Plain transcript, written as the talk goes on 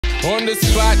On the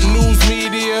spot news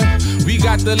media, we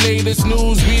got the latest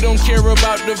news. We don't care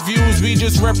about the views, we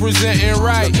just representing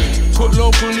right. Put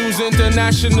local news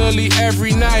internationally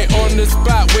every night. On the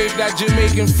spot, wave that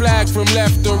Jamaican flag from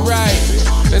left to right.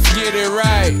 Let's get it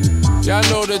right, y'all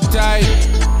know the type.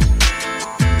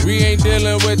 We ain't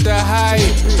dealing with the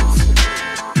hype.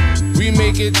 We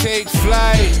make it take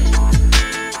flight.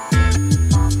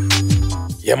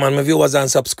 Yeah, man, my viewers and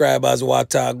subscribers,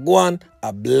 what go on?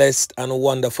 A blessed and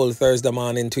wonderful Thursday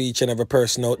morning to each and every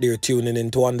person out there tuning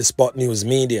into On The Spot News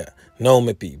Media. Now,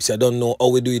 my peeps, I don't know how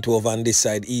we do it over on this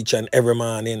side each and every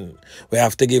morning. We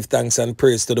have to give thanks and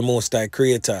praise to the Most High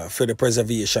Creator for the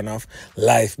preservation of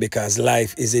life, because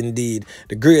life is indeed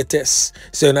the greatest.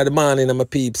 So in the morning, my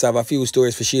peeps, I have a few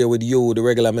stories to share with you, the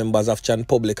regular members of Chan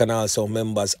Public and also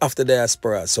members of the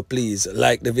diaspora. So please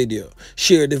like the video,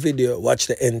 share the video, watch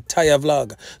the entire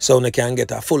vlog so you can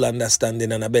get a full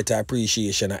understanding and a better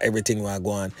appreciation of everything we're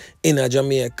going in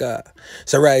Jamaica.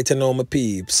 So right now, my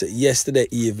peeps, yesterday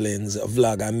evening's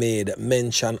vlog I made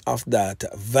mention of that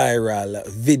viral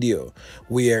video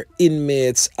where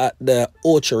inmates at the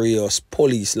Ochi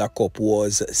police lockup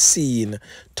was seen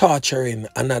torturing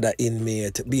another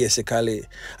inmate, basically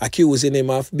accusing him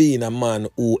of being a man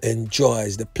who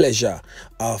enjoys the pleasure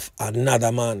of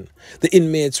another man. The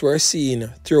inmates were seen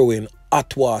throwing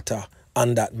hot water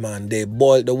on that man. They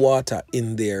boiled the water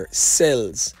in their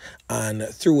cells and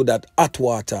threw that hot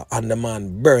water on the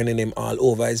man, burning him all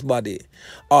over his body.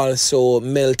 Also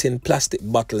melting plastic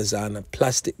bottles and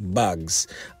plastic bags,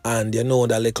 and you know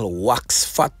that little wax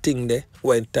fat thing there,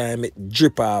 when time it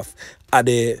drip off at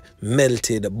the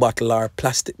melted bottle or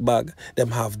plastic bag,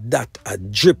 them have that a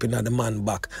dripping at the man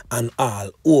back and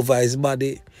all over his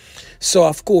body. So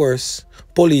of course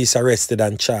police arrested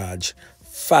and charged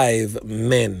 5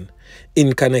 men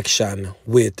in connection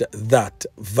with that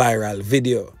viral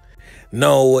video.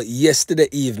 Now, yesterday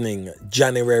evening,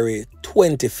 January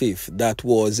 25th, that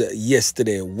was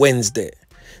yesterday, Wednesday,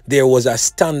 there was a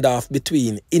standoff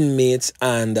between inmates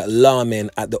and lawmen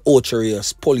at the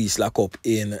Ochi police lockup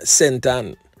in St.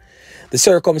 Ann. The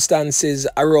circumstances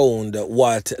around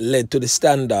what led to the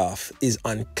standoff is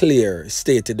unclear,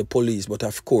 stated the police, but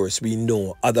of course we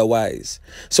know otherwise.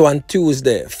 So on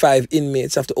Tuesday, 5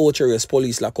 inmates of the Ochi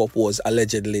police lockup was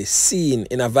allegedly seen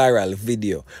in a viral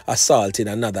video assaulting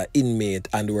another inmate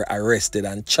and were arrested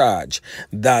and charged.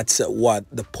 That's what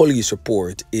the police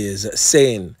report is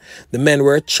saying. The men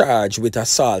were charged with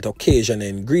assault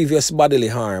occasioning grievous bodily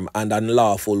harm and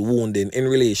unlawful wounding in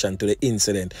relation to the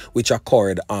incident which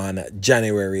occurred on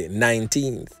January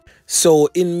 19th. So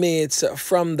inmates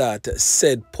from that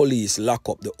said police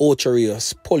lockup, the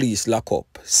Ochi police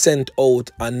lockup, sent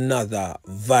out another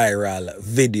viral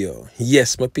video.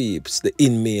 Yes, my peeps, the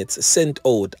inmates sent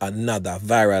out another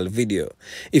viral video.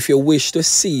 If you wish to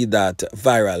see that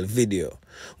viral video,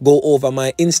 go over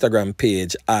my Instagram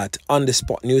page at On The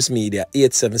Spot News Media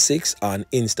 876 on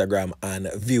Instagram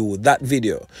and view that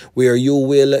video, where you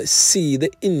will see the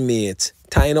inmates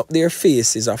tying up their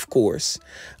faces, of course,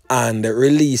 and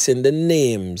releasing the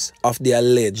names of the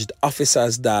alleged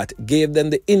officers that gave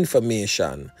them the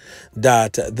information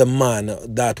that the man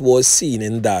that was seen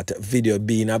in that video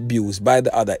being abused by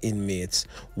the other inmates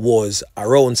was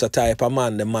around the type of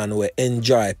man, the man who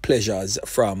enjoy pleasures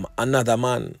from another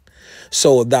man.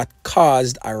 So that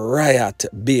caused a riot,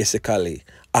 basically,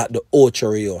 at the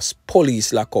Ochi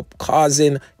police lockup,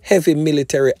 causing heavy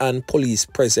military and police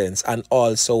presence and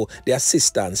also the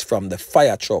assistance from the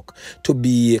fire truck to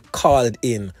be called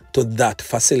in to that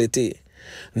facility.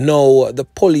 Now, the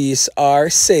police are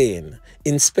saying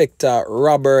Inspector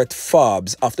Robert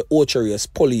Forbes of the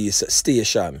Ochi police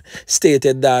station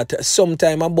stated that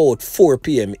sometime about 4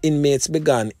 p.m. inmates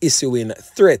began issuing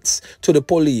threats to the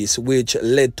police, which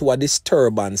led to a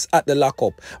disturbance at the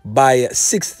lockup. By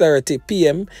 6:30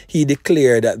 p.m. he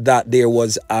declared that there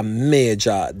was a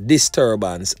major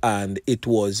disturbance and it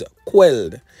was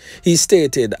quelled. He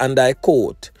stated, and I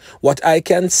quote, "What I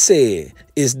can say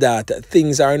is that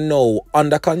things are now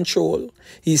under control."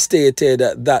 He stated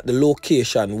that the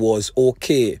location was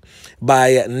okay.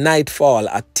 By nightfall,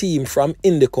 a team from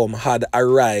Indicom had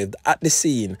arrived at the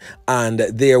scene and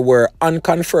there were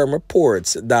unconfirmed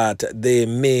reports that there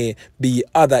may be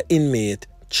other inmate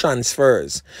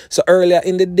transfers. So earlier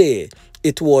in the day,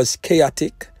 it was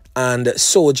chaotic and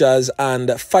soldiers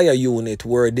and fire unit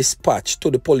were dispatched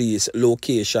to the police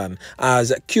location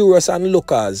as curious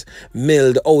onlookers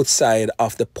milled outside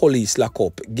of the police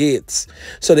lockup gates.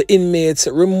 So the inmates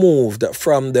removed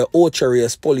from the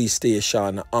Ochi police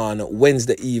station on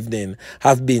Wednesday evening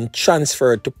have been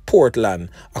transferred to Portland,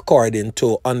 according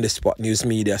to on-the-spot news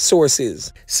media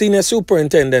sources. Senior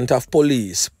Superintendent of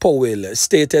Police P0LICE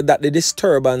stated that the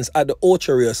disturbance at the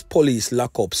Ochi police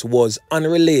lockups was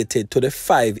unrelated to the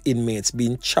 5 inmates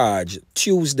being charged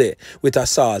Tuesday with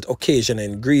assault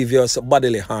occasioning grievous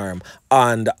bodily harm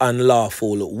and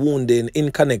unlawful wounding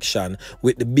in connection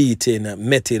with the beating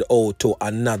meted out to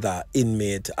another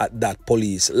inmate at that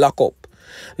police lockup.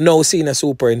 Now, Senior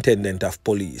Superintendent of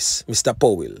Police, Mr.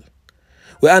 P0LICE,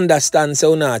 we understand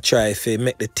so not try to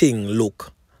make the thing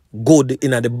look good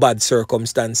in the bad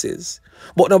circumstances.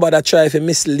 But nobody try to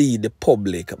mislead the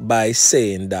public by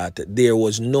saying that there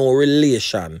was no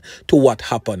relation to what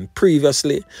happened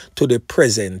previously to the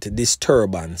present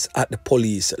disturbance at the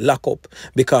police lockup,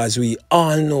 because we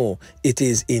all know it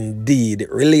is indeed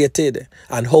related.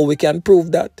 And how we can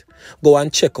prove that? Go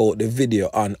and check out the video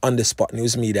on the Spot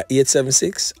News Media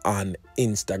 876 on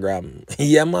Instagram.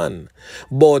 Yeah, man.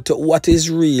 But what is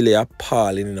really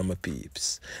appalling, my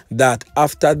peeps, that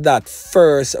after that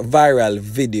first viral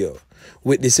video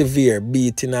with the severe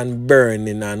beating and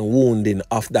burning and wounding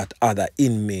of that other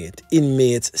inmate,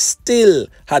 inmates still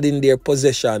had in their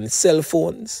possession cell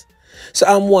phones. So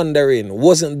I'm wondering,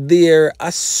 wasn't there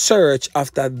a search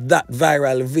after that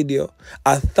viral video,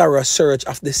 a thorough search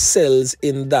of the cells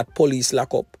in that police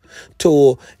lockup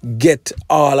to get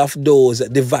all of those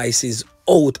devices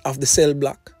out of the cell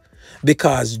block?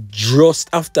 Because just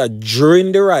after,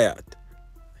 during the riot,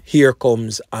 here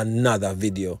comes another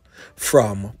video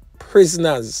from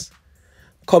Prisonaz.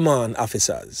 Come on,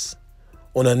 officers.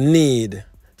 On need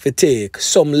to take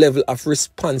some level of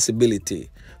responsibility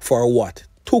for what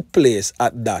took place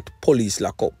at that police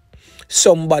lockup.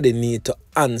 Somebody need to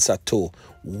answer to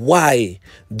why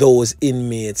those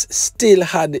inmates still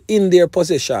had in their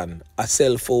possession a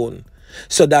cell phone.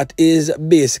 So that is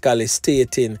basically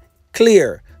stating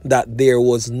clear that there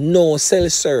was no cell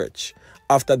search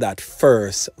after that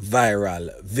first viral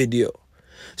video.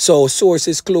 So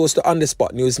sources close to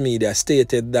on-the-spot news media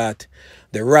stated that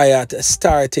the riot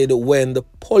started when the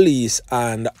police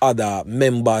and other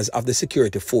members of the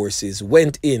security forces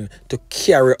went in to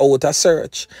carry out a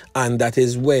search, and that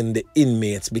is when the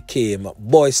inmates became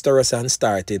boisterous and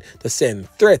started to send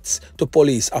threats to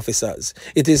police officers.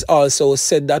 It is also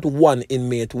said that one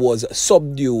inmate was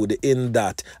subdued in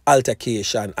that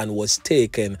altercation and was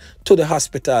taken to the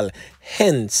hospital,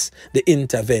 hence the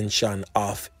intervention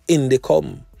of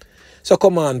Indicom. So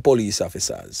come on, police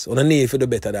officers, you need to do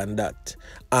better than that.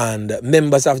 And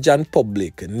members of Jan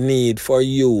Public need for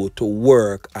you to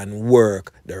work and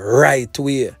work the right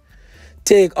way.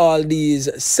 Take all these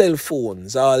cell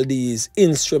phones, all these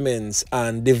instruments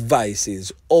and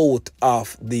devices out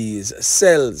of these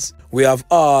cells. We have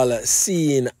all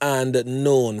seen and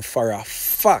known for a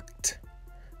fact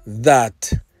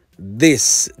that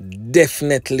this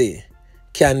definitely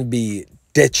can be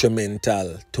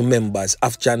detrimental to members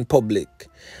of Jan Public,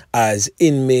 as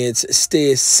inmates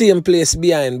stay same place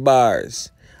behind bars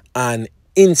and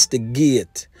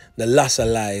instigate the loss of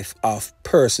life of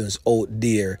persons out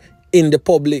there in the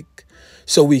public.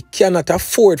 So we cannot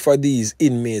afford for these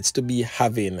inmates to be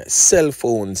having cell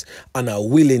phones on a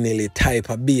willy-nilly type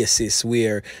of basis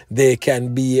where they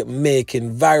can be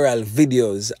making viral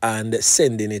videos and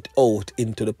sending it out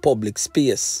into the public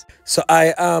space. So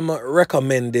I am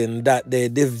recommending that they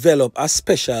develop a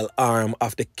special arm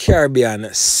of the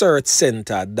Caribbean Search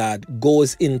Center that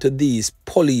goes into these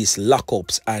police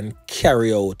lockups and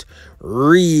carry out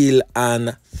real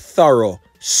and thorough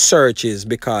searches,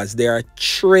 because they are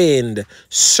trained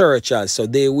searchers, so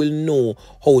they will know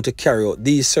how to carry out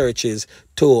these searches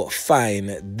to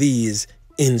find these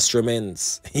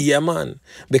instruments. Yeah, man.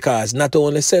 Because not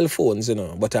only cell phones,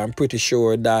 but I'm pretty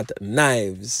sure that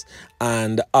knives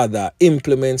and other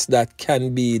implements that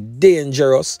can be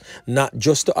dangerous, not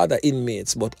just to other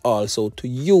inmates, but also to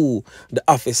you, the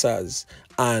officers.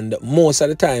 And most of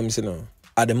the times,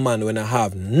 are the man when I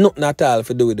have nothing at all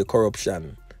to do with the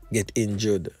corruption get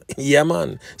injured. Yeah,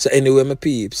 man. So anyway, my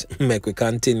peeps, make we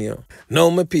continue. Now,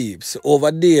 my peeps,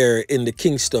 over there in the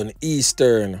Kingston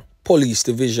Eastern Police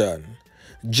Division,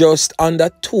 just under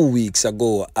 2 weeks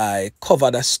ago, I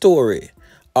covered a story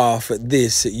of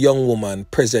this young woman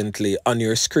presently on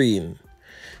your screen.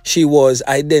 She was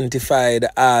identified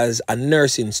as a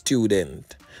nursing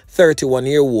student,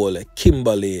 31-year-old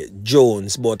Kimberly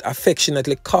Jones, but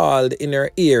affectionately called in her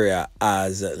area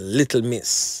as Little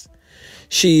Miss.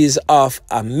 She is off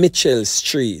a Mitchell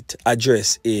Street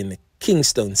address in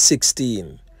Kingston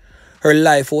 16. Her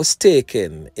life was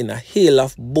taken in a hail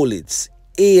of bullets,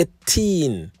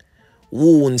 18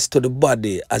 wounds to the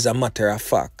body, as a matter of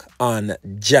fact, on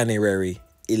January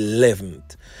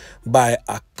 11th by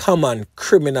a common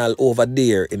criminal over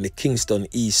there in the Kingston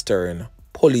Eastern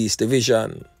Police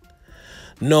Division.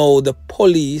 Now, the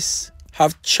police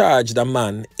have charged a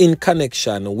man in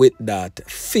connection with that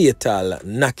fatal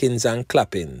knockings and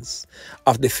clappings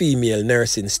of the female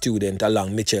nursing student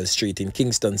along Mitchell Street in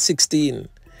Kingston 16.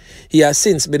 He has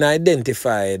since been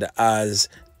identified as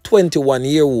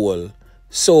 21-year-old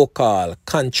so-called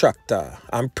contractor.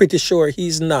 I'm pretty sure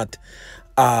he's not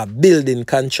a building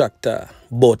contractor,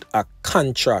 but a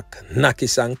contract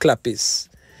knockis and clappis.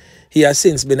 He has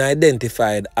since been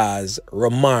identified as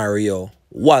Romario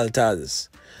Walters,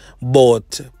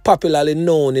 but popularly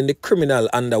known in the criminal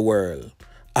underworld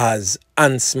as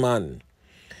Antsman.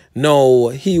 Now,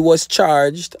 he was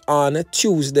charged on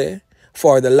Tuesday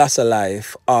for the loss of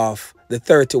life of the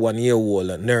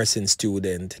 31-year-old nursing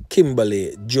student,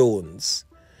 Kimberly Jones.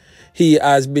 He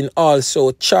has been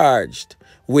also charged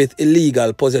with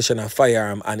illegal possession of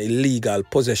firearm and illegal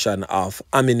possession of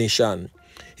ammunition.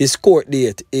 His court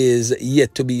date is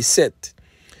yet to be set.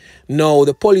 Now,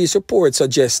 the police report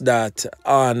suggests that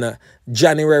on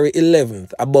January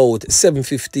 11th, about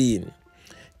 7:15,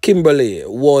 Kimberly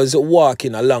was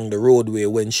walking along the roadway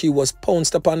when she was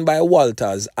pounced upon by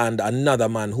Walters and another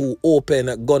man who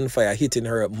opened gunfire, hitting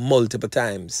her multiple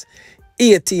times.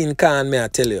 18 can, may I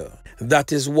tell you.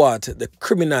 That is what the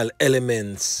criminal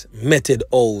elements meted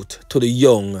out to the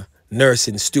young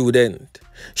nursing student.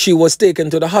 She was taken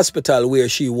to the hospital where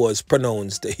she was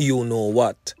pronounced you know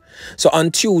what. So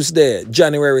on Tuesday,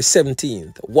 January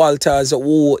 17th, Walters,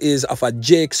 who is of a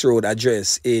Jakes Road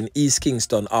address in East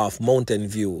Kingston off Mountain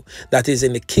View, that is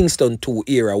in the Kingston 2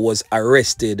 era, was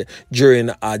arrested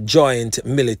during a joint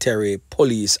military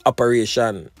police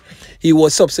operation. He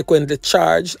was subsequently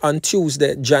charged on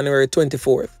Tuesday, January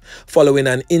 24th, following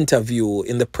an interview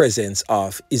in the presence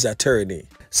of his attorney.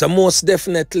 So most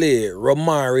definitely,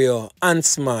 Romario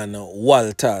Antsman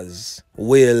Walters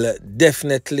will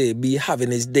definitely be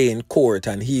having his day in court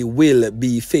and he will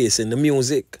be facing the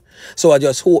music. So I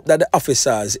just hope that the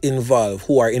officers involved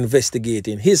who are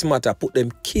investigating his matter put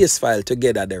them case file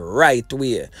together the right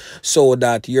way so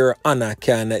that Your Honor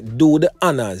can do the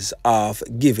honors of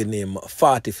giving him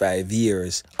 45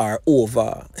 years or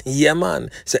over. Yeah, man.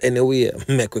 So anyway,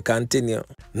 make we continue.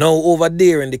 Now over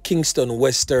there in the Kingston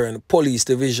Western Police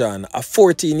Division, a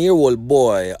 14-year-old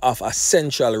boy of a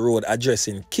Central Road address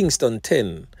in Kingston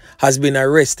 10 has been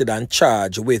arrested and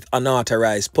charged with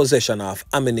unauthorized possession of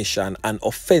ammunition and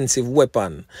offensive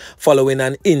weapon following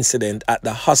an incident at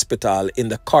the hospital in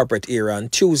the corporate area on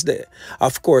Tuesday.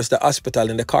 Of course, the hospital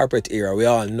in the corporate area we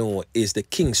all know is the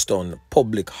Kingston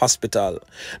Public Hospital.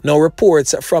 Now,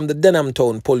 reports from the Denham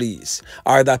Town Police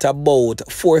are that about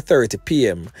 4:30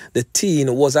 p.m. the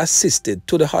teen was assisted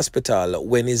to the hospital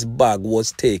when his bag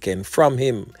was taken from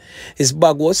him. His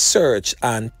bag was searched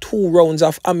and 2 rounds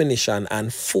of ammunition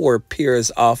and 4 pairs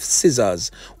of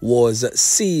scissors was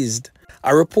seized.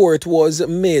 A report was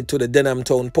made to the Denham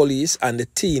Town Police and the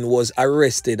teen was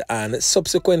arrested and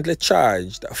subsequently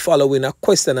charged following a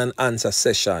question and answer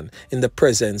session in the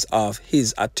presence of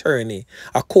his attorney.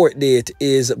 A court date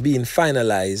is being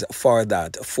finalized for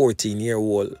that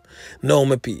 14-year-old. Now,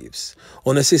 my peeps,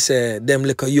 wanna see say them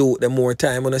little youth, the more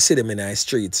time wanna see them in the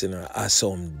streets, you know, are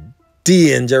some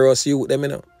dangerous youth, them, you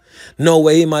know. Now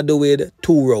what him a do with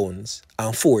 2 rounds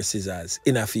and 4 scissors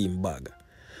in a film bag.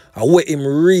 And what him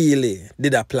really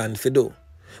did a plan for do.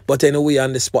 But anyway,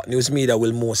 on the Spot News Media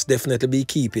will most definitely be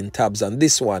keeping tabs on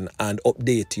this one and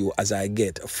update you as I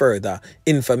get further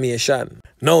information.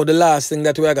 Now, the last thing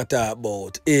that we are going to talk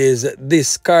about is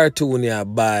this cartoon here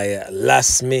by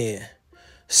Last May.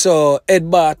 So,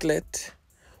 Ed Bartlett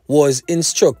was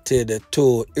instructed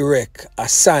to erect a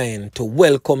sign to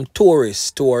welcome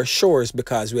tourists to our shores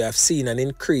because we have seen an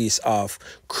increase of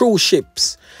cruise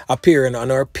ships appearing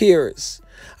on our piers.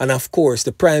 And of course,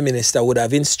 the Prime Minister would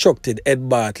have instructed Ed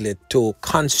Bartlett to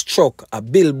construct a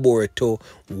billboard to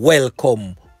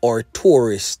welcome our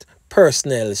tourist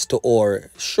personnel to our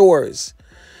shores.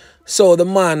 So the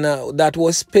man that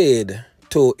was paid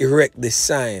to erect this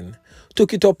sign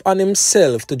took it up on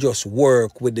himself to just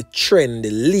work with the trend,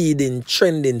 the leading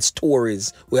trending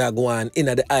stories we are going in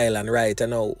at the island right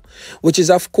now, which is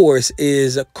of course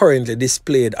is currently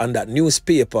displayed on that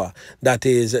newspaper that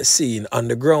is seen on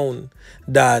the ground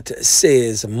that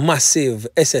says massive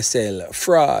SSL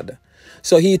fraud.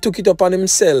 So he took it up on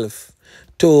himself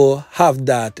to have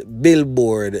that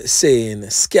billboard saying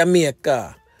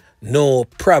Jamaica, no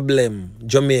problem,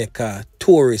 Jamaica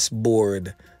Tourist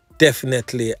Board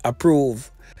definitely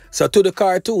approve. So to the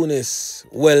cartoonists,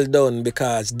 well done,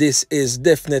 because this is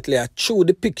definitely a true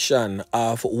depiction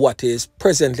of what is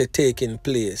presently taking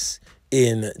place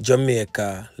in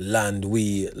Jamaica, land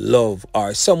we love,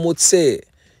 or some would say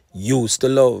used to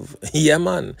love. Yeah,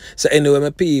 man. So anyway, my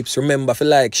peeps, remember to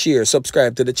like, share,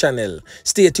 subscribe to the channel.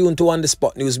 Stay tuned to On The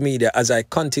Spot News Media as I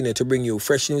continue to bring you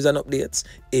fresh news and updates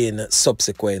in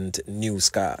subsequent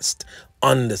newscast.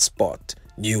 On The Spot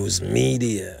News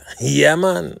Media. Yeah,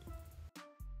 man.